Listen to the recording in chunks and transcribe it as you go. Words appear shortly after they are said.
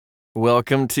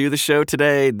Welcome to the show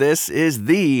today. This is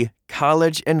the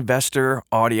College Investor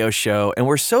Audio Show, and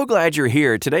we're so glad you're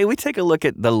here. Today, we take a look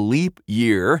at the leap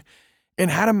year and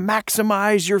how to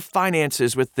maximize your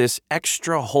finances with this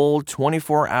extra whole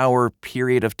 24-hour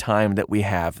period of time that we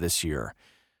have this year.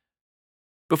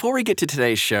 Before we get to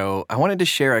today's show, I wanted to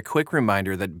share a quick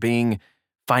reminder that being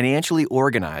financially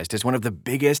organized is one of the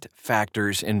biggest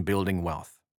factors in building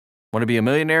wealth. Want to be a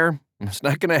millionaire? It's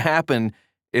not going to happen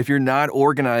if you're not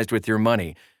organized with your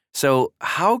money. So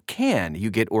how can you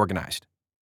get organized?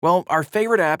 Well, our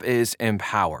favorite app is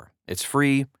Empower. It's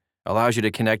free, allows you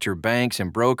to connect your banks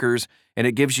and brokers, and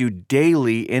it gives you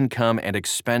daily income and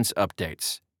expense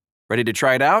updates. Ready to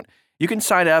try it out? You can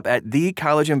sign up at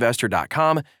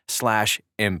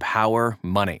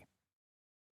thecollegeinvestor.com/empowermoney.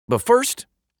 But first,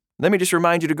 let me just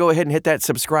remind you to go ahead and hit that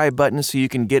subscribe button so you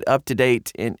can get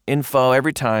up-to-date info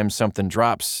every time something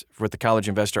drops with the College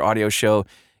Investor Audio Show.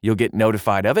 You'll get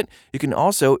notified of it. You can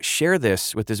also share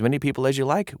this with as many people as you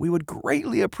like. We would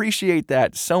greatly appreciate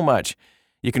that so much.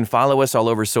 You can follow us all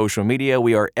over social media.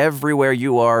 We are everywhere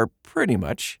you are, pretty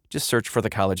much. Just search for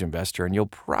the College Investor and you'll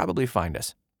probably find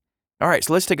us. All right,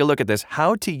 so let's take a look at this.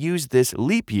 How to use this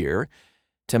leap year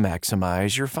to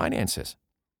maximize your finances.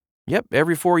 Yep,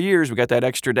 every 4 years, we got that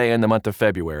extra day in the month of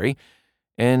February.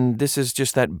 And this is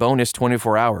just that bonus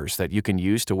 24 hours that you can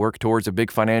use to work towards a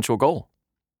big financial goal.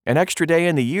 An extra day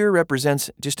in the year represents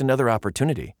just another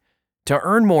opportunity to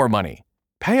earn more money,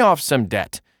 pay off some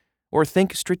debt, or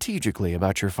think strategically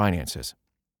about your finances.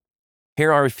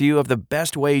 Here are a few of the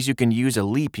best ways you can use a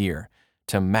leap year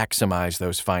to maximize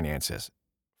those finances.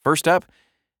 First up,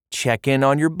 check in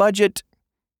on your budget.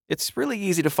 It's really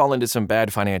easy to fall into some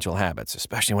bad financial habits,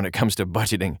 especially when it comes to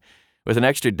budgeting. With an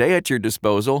extra day at your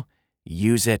disposal,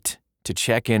 use it to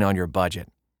check in on your budget.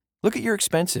 Look at your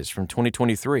expenses from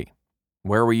 2023.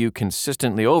 Where were you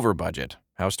consistently over budget?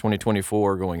 How's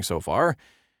 2024 going so far?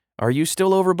 Are you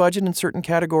still over budget in certain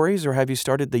categories, or have you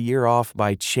started the year off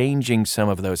by changing some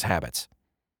of those habits?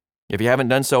 If you haven't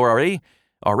done so already,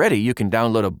 you can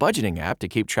download a budgeting app to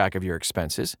keep track of your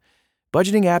expenses.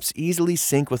 Budgeting apps easily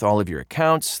sync with all of your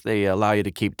accounts. They allow you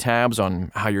to keep tabs on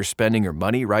how you're spending your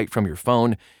money right from your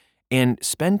phone. And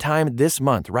spend time this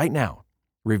month, right now,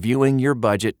 reviewing your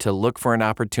budget to look for an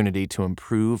opportunity to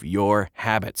improve your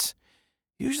habits.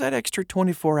 Use that extra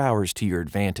 24 hours to your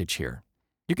advantage here.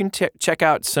 You can check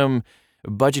out some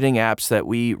budgeting apps that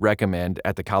we recommend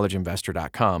at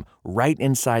thecollegeinvestor.com right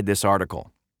inside this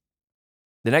article.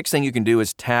 The next thing you can do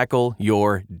is tackle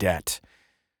your debt.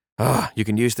 You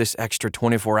can use this extra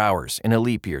 24 hours in a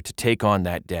leap year to take on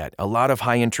that debt. A lot of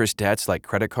high-interest debts like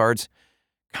credit cards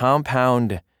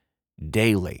compound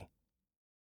daily.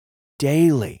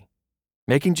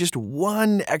 Making just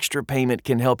one extra payment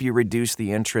can help you reduce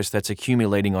the interest that's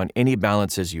accumulating on any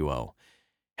balances you owe,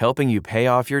 helping you pay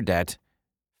off your debt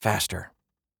faster.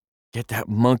 Get that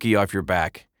monkey off your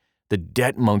back, the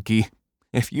debt monkey.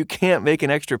 If you can't make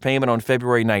an extra payment on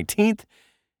February 19th,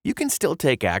 you can still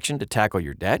take action to tackle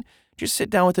your debt. Just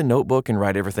sit down with a notebook and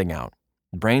write everything out.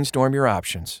 Brainstorm your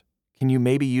options. Can you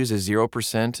maybe use a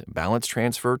 0% balance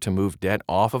transfer to move debt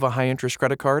off of a high-interest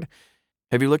credit card?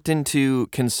 Have you looked into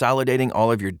consolidating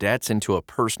all of your debts into a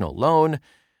personal loan?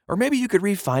 Or maybe you could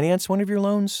refinance one of your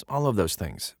loans? All of those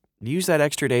things. Use that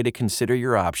extra day to consider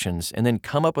your options and then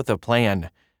come up with a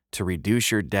plan to reduce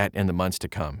your debt in the months to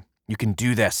come. You can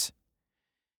do this.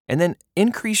 And then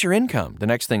increase your income, the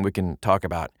next thing we can talk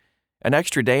about. An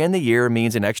extra day in the year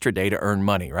means an extra day to earn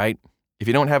money, right? If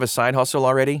you don't have a side hustle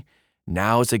already,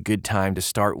 now is a good time to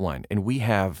start one. And we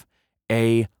have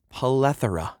a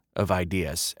plethora of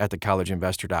ideas at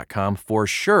thecollegeinvestor.com for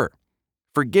sure.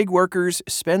 For gig workers,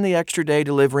 spend the extra day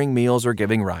delivering meals or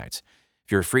giving rides.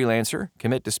 If you're a freelancer,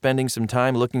 commit to spending some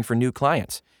time looking for new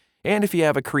clients. And if you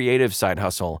have a creative side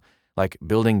hustle, like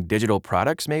building digital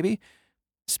products maybe,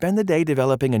 spend the day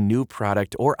developing a new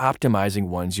product or optimizing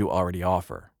ones you already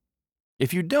offer.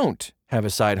 If you don't have a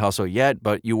side hustle yet,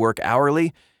 but you work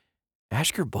hourly,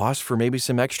 ask your boss for maybe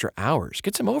some extra hours.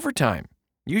 Get some overtime.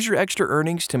 Use your extra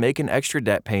earnings to make an extra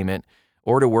debt payment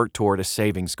or to work toward a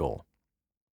savings goal.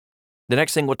 The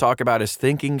next thing we'll talk about is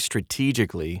thinking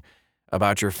strategically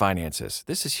about your finances.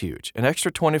 This is huge. An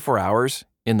extra 24 hours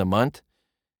in the month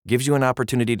gives you an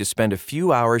opportunity to spend a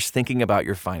few hours thinking about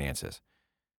your finances.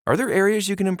 Are there areas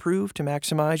you can improve to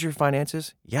maximize your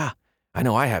finances? Yeah, I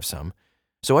know I have some.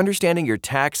 So understanding your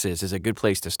taxes is a good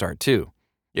place to start too.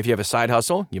 If you have a side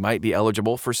hustle, you might be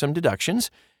eligible for some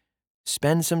deductions.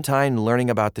 Spend some time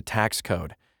learning about the tax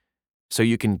code so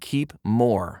you can keep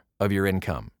more of your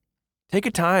income. Take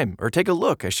a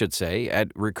look,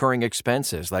 at recurring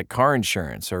expenses like car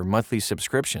insurance or monthly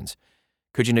subscriptions.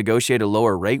 Could you negotiate a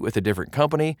lower rate with a different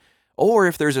company? Or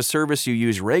if there's a service you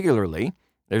use regularly,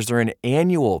 is there an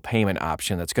annual payment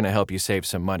option that's going to help you save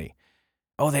some money?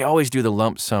 Oh, they always do the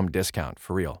lump sum discount,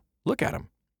 for real. Look at them.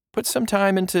 Put some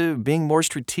time into being more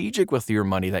strategic with your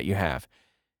money that you have.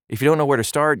 If you don't know where to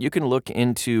start, you can look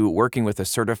into working with a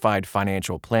certified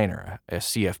financial planner, a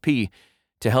CFP,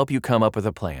 to help you come up with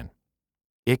a plan.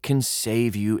 It can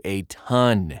save you a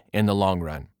ton in the long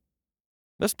run.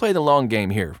 Let's play the long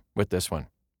game here with this one.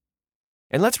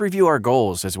 And let's review our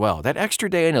goals as well. That extra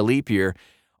day in a leap year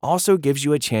also gives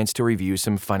you a chance to review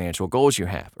some financial goals you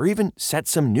have, or even set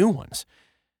some new ones.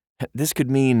 This could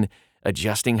mean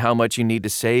adjusting how much you need to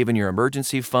save in your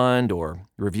emergency fund or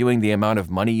reviewing the amount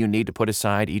of money you need to put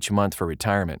aside each month for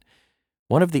retirement.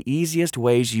 One of the easiest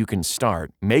ways you can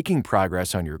start making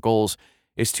progress on your goals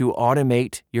is to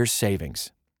automate your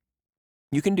savings.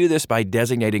 You can do this by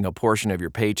designating a portion of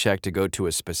your paycheck to go to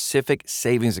a specific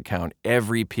savings account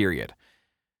every period.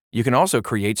 You can also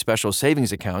create special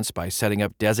savings accounts by setting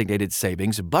up designated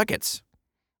savings buckets.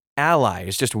 Ally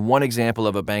is just one example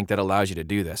of a bank that allows you to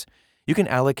do this. You can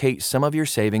allocate some of your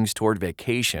savings toward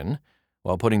vacation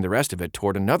while putting the rest of it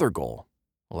toward another goal,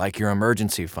 like your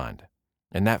emergency fund.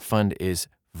 And that fund is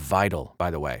vital,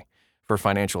 by the way, for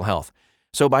financial health.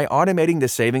 So by automating the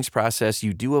savings process,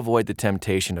 you do avoid the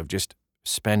temptation of just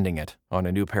spending it on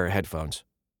a new pair of headphones.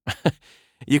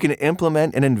 You can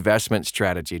implement an investment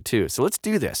strategy too. So let's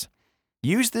do this.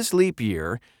 Use this leap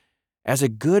year as a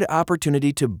good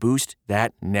opportunity to boost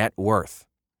that net worth.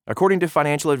 According to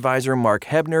financial advisor Mark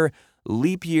Hebner,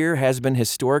 leap year has been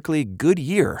historically good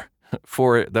year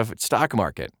for the stock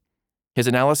market. His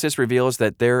analysis reveals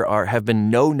that there have been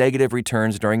no negative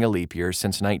returns during a leap year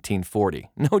since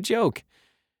 1940. No joke.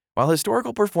 While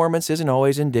historical performance isn't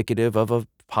always indicative of a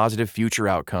positive future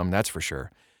outcome, that's for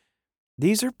sure,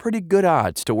 these are pretty good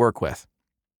odds to work with.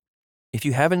 If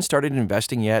you haven't started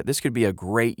investing yet, this could be a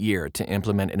great year to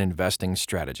implement an investing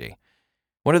strategy.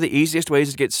 One of the easiest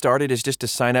ways to get started is just to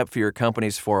sign up for your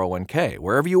company's 401k,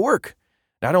 wherever you work.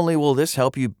 Not only will this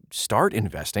help you start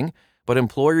investing, but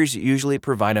employers usually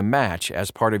provide a match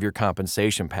as part of your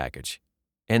compensation package.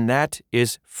 And that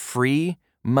is free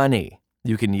money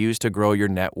you can use to grow your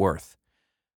net worth.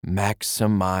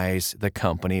 Maximize the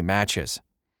company matches.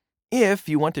 If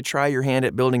you want to try your hand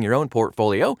at building your own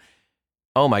portfolio,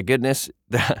 oh my goodness,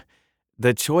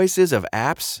 the choices of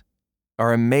apps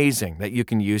are amazing that you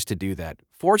can use to do that.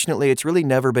 Fortunately, it's really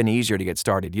never been easier to get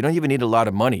started. You don't even need a lot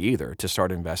of money either to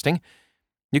start investing.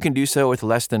 You can do so with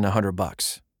less than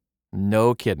 $100.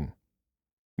 No kidding.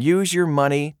 Use your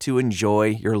money to enjoy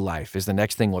your life is the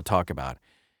next thing we'll talk about.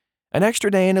 An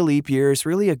extra day in a leap year is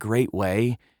really a great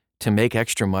way to make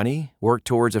extra money, work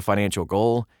towards a financial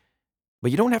goal,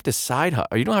 but you don't have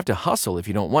to hustle if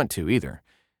you don't want to either.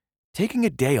 Taking a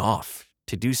day off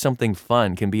to do something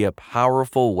fun can be a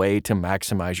powerful way to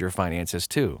maximize your finances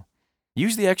too.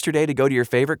 Use the extra day to go to your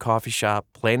favorite coffee shop,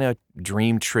 plan a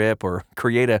dream trip, or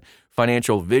create a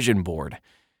financial vision board.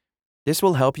 This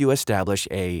will help you establish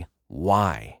a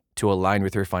why to align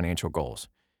with your financial goals,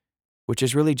 which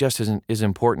is really just as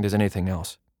important as anything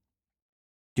else.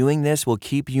 Doing this will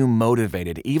keep you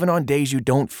motivated, even on days you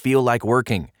don't feel like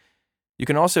working. You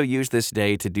can also use this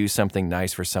day to do something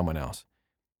nice for someone else.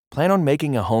 Plan on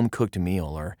making a home-cooked meal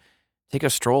or take a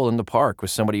stroll in the park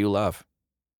with somebody you love.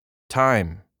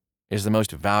 Time is the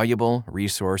most valuable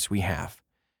resource we have.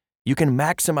 You can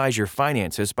maximize your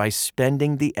finances by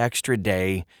spending the extra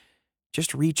day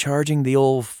just recharging the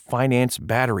old finance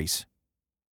batteries.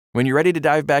 When you're ready to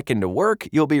dive back into work,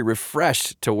 you'll be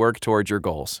refreshed to work towards your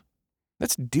goals.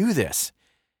 Let's do this.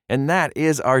 And that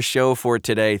is our show for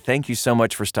today. Thank you so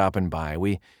much for stopping by.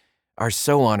 We are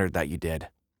so honored that you did.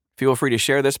 Feel free to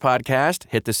share this podcast,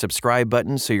 hit the subscribe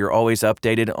button so you're always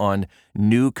updated on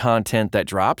new content that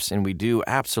drops, and we do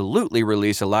absolutely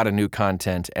release a lot of new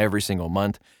content every single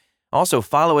month. Also,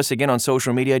 follow us again on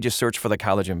social media. Just search for The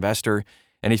College Investor.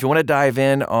 And if you want to dive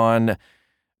in on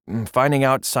finding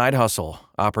out side hustle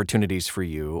opportunities for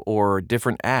you or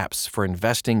different apps for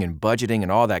investing and budgeting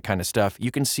and all that kind of stuff, you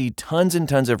can see tons and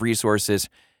tons of resources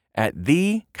at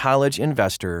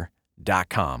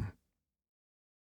thecollegeinvestor.com.